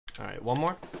All right, one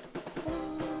more.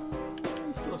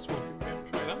 Still a swing.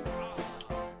 Try that.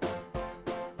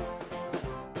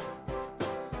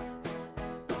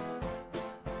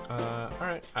 All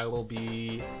right, I will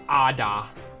be Ada.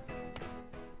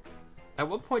 At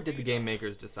what point did the game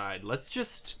makers decide, let's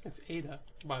just... It's Ada,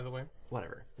 by the way.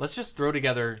 Whatever. Let's just throw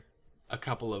together a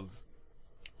couple of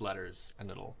letters and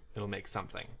it'll make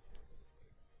something.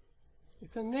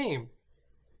 It's a name.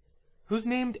 Who's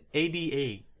named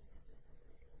ADA?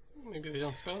 Maybe they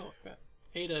don't spell it like that.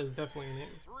 Ada is definitely a name.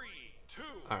 3, 2,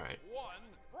 All right. 1,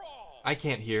 brawl. I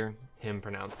can't hear him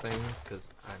pronounce things because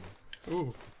I'm...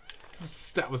 Ooh,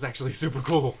 That was actually super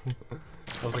cool.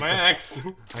 I was my axe.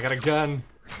 I got a gun.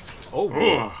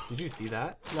 Oh, did you see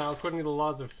that? Now, according to the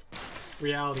laws of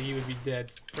reality, you would be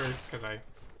dead first because I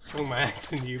swung my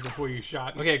axe into you before you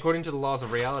shot me. Okay, according to the laws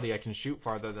of reality, I can shoot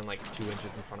farther than like 2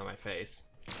 inches in front of my face.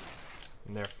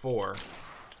 And therefore...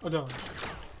 Oh, no.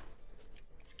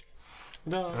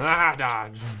 No. Ah,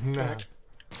 dodge. Back.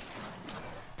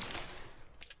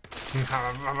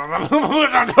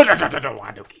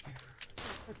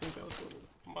 I think that was a little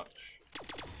much.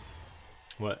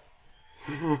 What?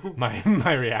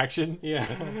 my reaction? Yeah.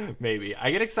 Maybe.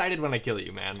 I get excited when I kill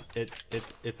you, man.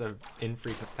 It's a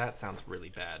infrequent. That sounds really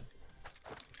bad.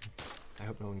 I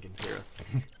hope no one can hear us.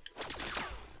 I'm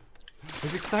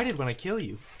excited when I kill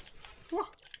you.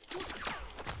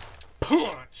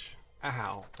 Punch!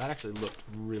 Ow, that actually looked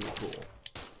really cool.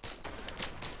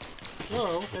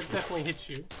 Whoa, that definitely hit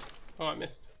you. Oh, I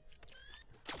missed.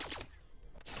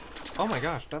 Oh my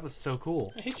gosh, that was so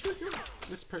cool. I hit you with your...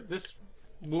 This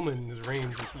woman's range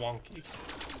is wonky.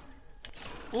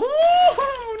 Ooh,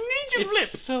 ninja flip!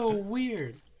 It's so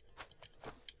weird.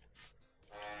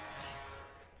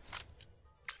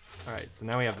 Alright, so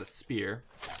now we have the spear,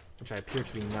 which I appear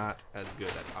to be not as good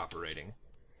at operating.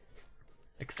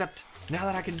 Except, now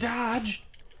that I can dodge!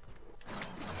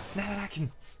 Now that I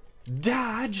can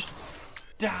dodge!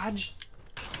 Dodge!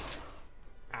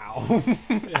 Ow.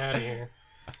 Get out of here.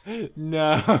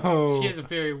 No! She has a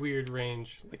very weird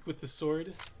range. Like with the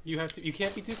sword, you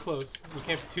can't be too close. You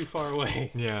can't be too far away.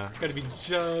 Yeah, It's gotta be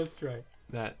just right.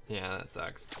 that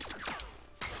sucks.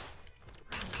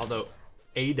 Although,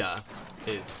 Ada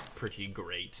is pretty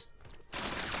great.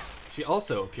 She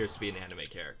also appears to be an anime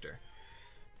character.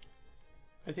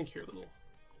 I think you're a little...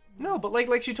 No, but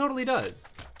like she totally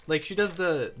does. Like she does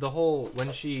the whole,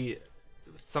 when she,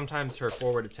 sometimes her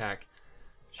forward attack,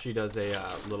 she does a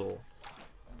little,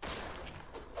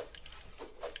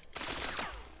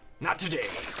 not today,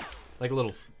 like a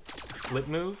little flip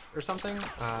move or something.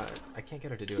 I can't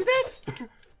get her to do See it. that?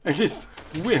 I just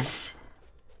whiff.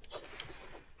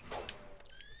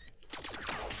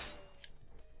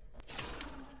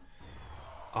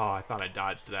 Oh, I thought I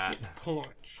dodged that. Get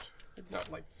punched. I did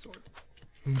not like the sword.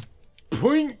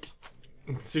 Point!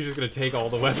 So you're just gonna take all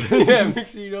the weapons? Yeah, make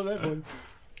sure you know that one.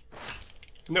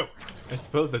 No. I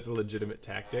suppose that's a legitimate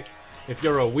tactic. If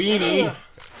you're a weenie.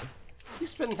 You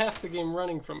spent half the game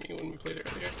running from me when we played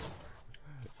earlier.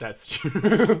 That's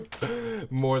true.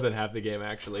 More than half the game,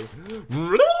 actually.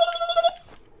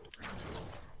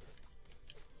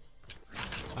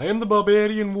 I am the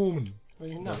barbarian woman. Well,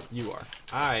 you're No, not. you are.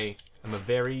 I am a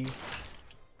very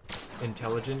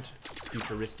intelligent,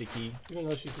 futuristic-y. You don't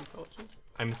know she's intelligent.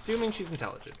 I'm assuming she's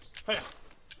intelligent. Oh, yeah.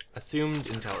 Assumed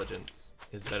intelligence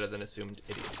is better than assumed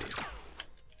idiocy.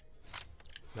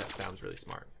 That sounds really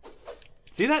smart.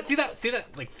 See that? See that? See that?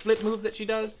 Like flip move that she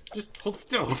does? Just hold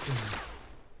still.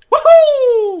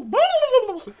 Woohoo!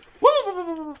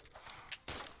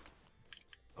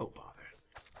 Oh bother!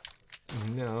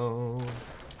 No!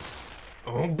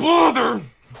 Oh bother!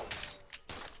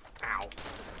 Ow!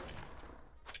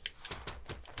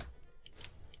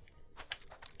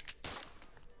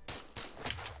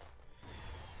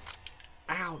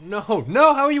 Ow! No!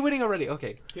 No! How are you winning already?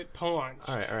 Okay. Get punched.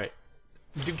 All right. All right.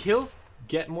 Do kills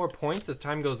get more points as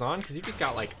time goes on? Because you just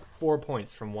got like 4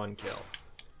 points from one kill.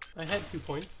 I had 2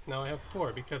 points. Now I have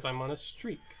 4 because I'm on a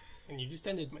streak. And you just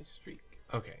ended my streak.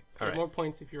 Okay. You All get right. more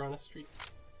points if you're on a streak.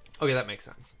 Okay, that makes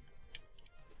sense.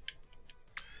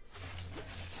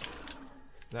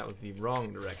 That was the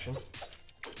wrong direction.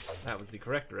 That was the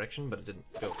correct direction, but it didn't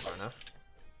go far enough.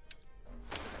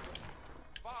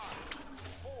 5,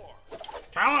 4,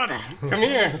 Coward! Come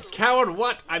here! Coward,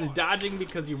 what? I'm dodging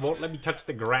because you won't let me touch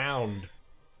the ground.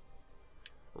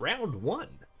 Round 1.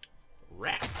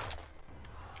 Rat.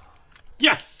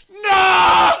 Yes! No!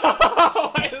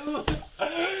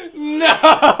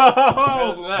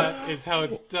 No! And that is how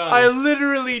it's done. I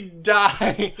literally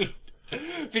died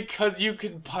because you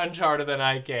can punch harder than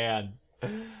I can.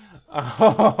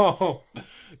 Oh,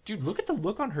 dude, look at the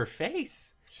look on her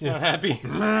face. She's not happy.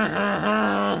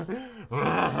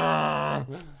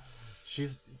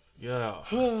 She's yeah.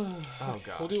 Oh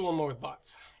gosh. We'll do one more with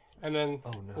bots, and then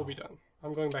Oh, no. we'll be done.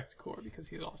 I'm going back to core because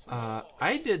he's awesome.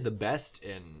 I did the best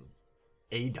in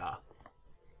Ada.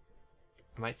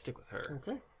 I might stick with her.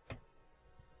 Okay.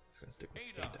 Just gonna stick with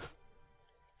Ada.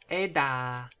 Ada.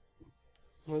 Ada.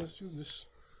 Let's do this.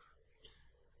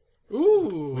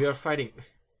 Ooh. We are fighting.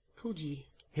 Koji.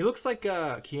 He looks like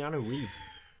Keanu Reeves.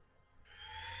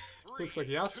 Looks like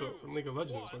Yasuo from League of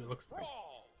Legends is what he looks like.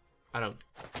 Brawl. I don't.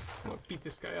 I'm gonna beat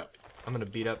this guy up. I'm gonna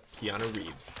beat up Keanu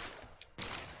Reeves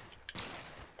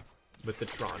with the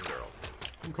Tron girl.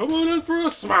 I'm coming in for a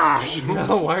smash!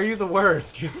 No, why are you the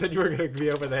worst? You said you were gonna be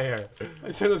over there.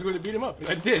 I said I was going to beat him up, and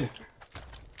I did.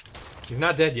 He's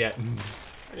not dead yet.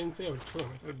 I didn't say I would kill him.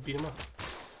 I said I would beat him up.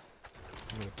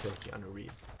 I'm gonna kill Keanu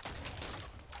Reeves.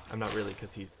 I'm not really,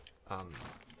 because he's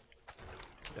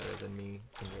better than me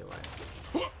in real life.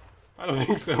 I don't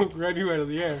think so. Grab you out of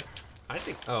the air. I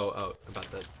think. Oh, about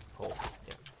the whole.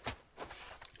 Yeah.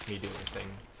 Me doing the thing.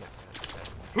 Yeah, that's that.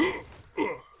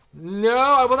 No,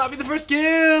 I will not be the first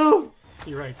kill.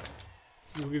 You're right.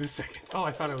 You'll be the second. Oh,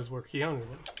 I thought I was where Keanu was.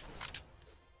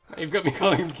 Now you've got me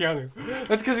calling him Keanu.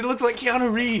 That's because he looks like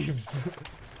Keanu Reeves.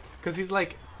 Because he's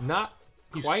like not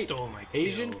You quite stole my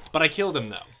Asian, kill. but I killed him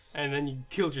though, And then you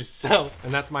killed yourself.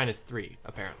 and that's -3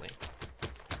 apparently.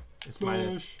 It's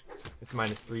minus. Smash. It's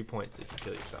 -3 points if you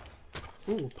kill yourself.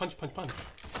 Ooh, punch, punch, punch.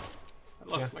 I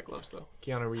lost Yeah. my gloves though.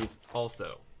 Keanu Reeves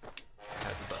also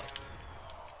has a bow.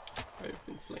 I've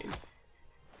been slain.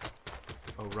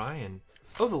 Orion.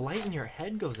 Oh, the light in your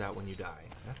head goes out when you die.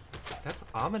 That's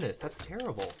ominous. That's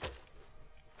terrible.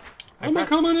 I'm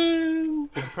coming in!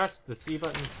 I pressed the C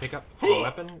button to pick up the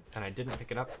weapon, and I didn't pick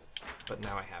it up, but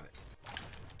now I have it.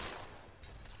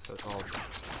 So it's all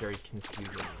very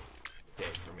confusing day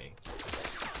for me.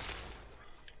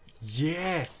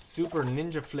 Yes! Super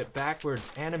ninja flip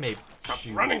backwards anime. Stop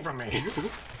shoot. running from me!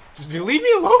 Just leave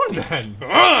me alone, Ben!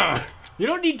 Ah! You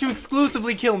don't need to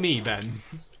exclusively kill me, Ben.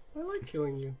 I like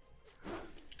killing you.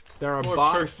 There are More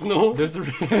bots. personal. There's a...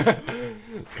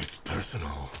 It's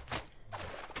personal.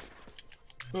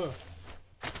 Ugh.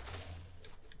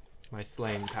 My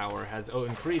slaying power has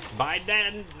increased by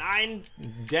 10.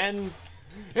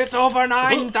 It's over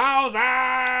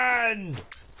 9,000!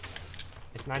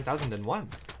 It's 9,001.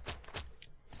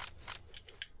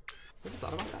 Ever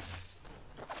thought about that?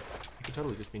 It could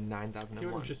totally just be You would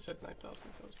 9,001. have just said 9,000.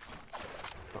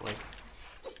 But like,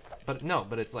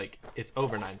 but it's like, it's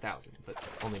over 9,000, but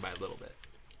only by a little bit.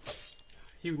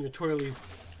 You and your twirlies.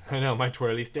 I know, my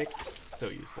twirly stick, so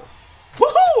useful.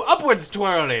 Woohoo! Upwards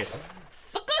twirly!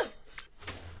 Sucker!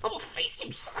 I will face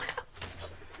you, sucker!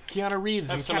 Keanu Reeves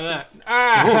Have and some of Captain...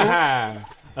 Ah!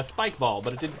 A spike ball,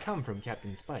 but it didn't come from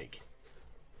Captain Spike.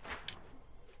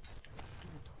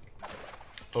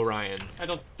 Orion. I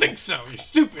don't think so, you're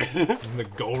stupid! The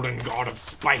golden god of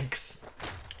spikes.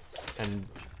 And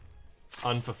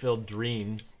unfulfilled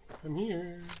dreams. I'm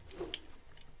here.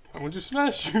 I want to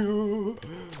smash you!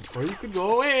 Or you could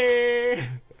go away!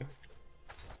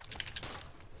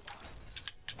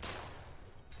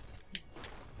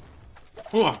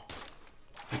 Whoa!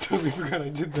 I totally forgot I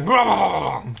did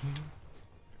that.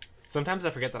 Sometimes I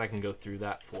forget that I can go through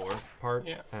that floor part,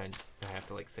 Yeah. and I have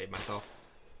to like save myself.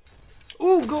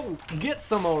 Ooh, go get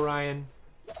some, Orion.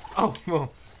 Oh,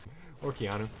 well, or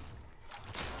Keanu.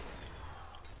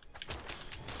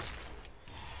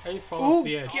 I fall Ooh, off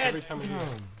the edge get every time I do.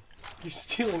 some. You're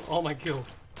stealing all my kills.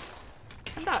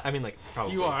 I'm not. I mean, like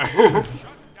probably. You are. Shut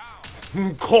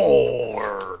down.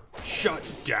 Core shut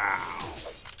down.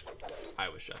 I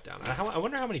was shut down. I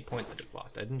wonder how many points I just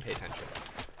lost. I didn't pay attention.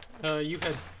 You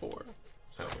had 4.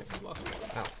 So Okay. you lost 1.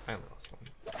 Oh, I only lost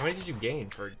 1. How many did you gain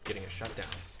for getting a shutdown?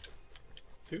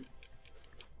 2?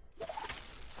 So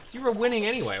you were winning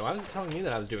anyway. Why was it telling me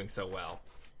that I was doing so well?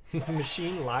 The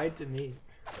machine lied to me.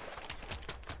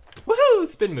 Woohoo!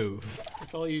 Spin move.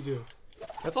 That's all you do.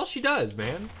 That's all she does,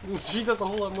 man. She does a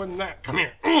whole lot more than that. Come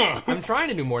here. I'm trying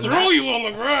to do more than Throw that. you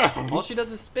on the ground! All she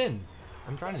does is spin.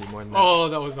 I'm trying to do more than that. Oh,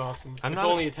 that was awesome. I'm if not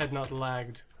only it had not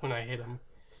lagged when I hit him.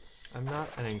 I'm not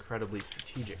an incredibly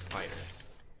strategic fighter.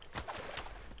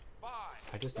 5,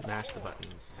 I just mash the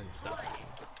buttons and stuff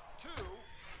happens. 2,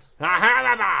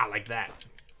 Like that.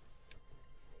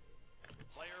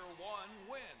 player 1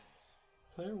 wins.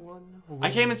 Player 1.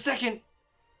 I came in second.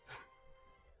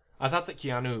 I thought that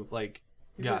Keanu like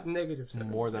He's got at negative 7.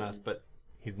 more than us, but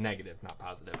he's negative, not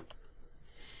positive.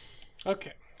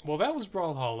 Okay. Well, that was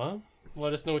Brawlhalla.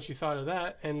 Let us know what you thought of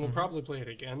that, and we'll Mhm. probably play it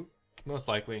again. Most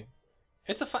likely.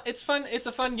 It's a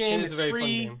fun game. And It's it's a very free, fun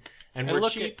game. and And we're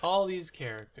look cheap at all these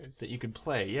characters. that you could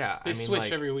play. Yeah, They I mean, switch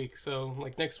like, every week, so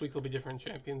like next week there'll be different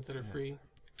champions that are free.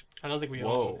 I don't think we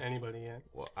Whoa. own anybody yet.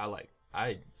 well,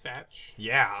 Thatch.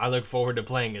 yeah, I look forward to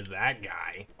playing as that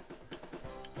guy.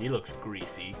 He looks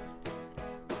greasy.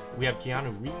 We have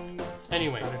Keanu Reeves. I'm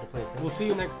Anyway, excited to play as him. We'll see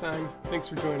you next time. Thanks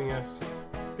for joining us.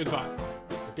 Goodbye.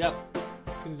 Yep.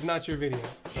 This is not your video.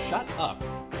 Shut up.